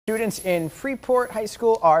Students in Freeport High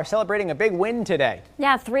School are celebrating a big win today.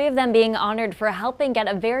 Yeah, 3 of them being honored for helping get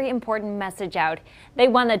a very important message out. They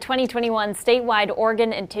won the 2021 statewide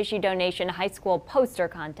organ and tissue donation high school poster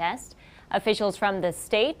contest. Officials from the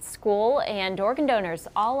state, school, and organ donors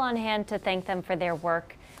all on hand to thank them for their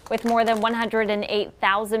work. With more than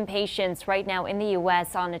 108,000 patients right now in the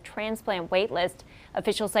U.S. on a transplant wait list,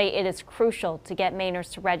 officials say it is crucial to get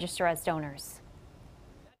Mainers to register as donors.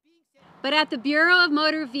 But at the Bureau of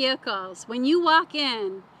Motor Vehicles, when you walk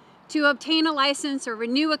in to obtain a license or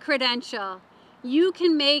renew a credential, you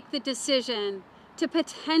can make the decision to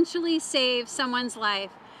potentially save someone's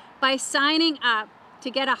life by signing up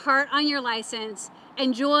to get a heart on your license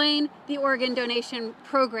and join the organ donation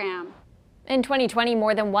program. In 2020,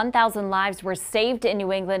 more than 1,000 lives were saved in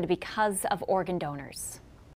New England because of organ donors.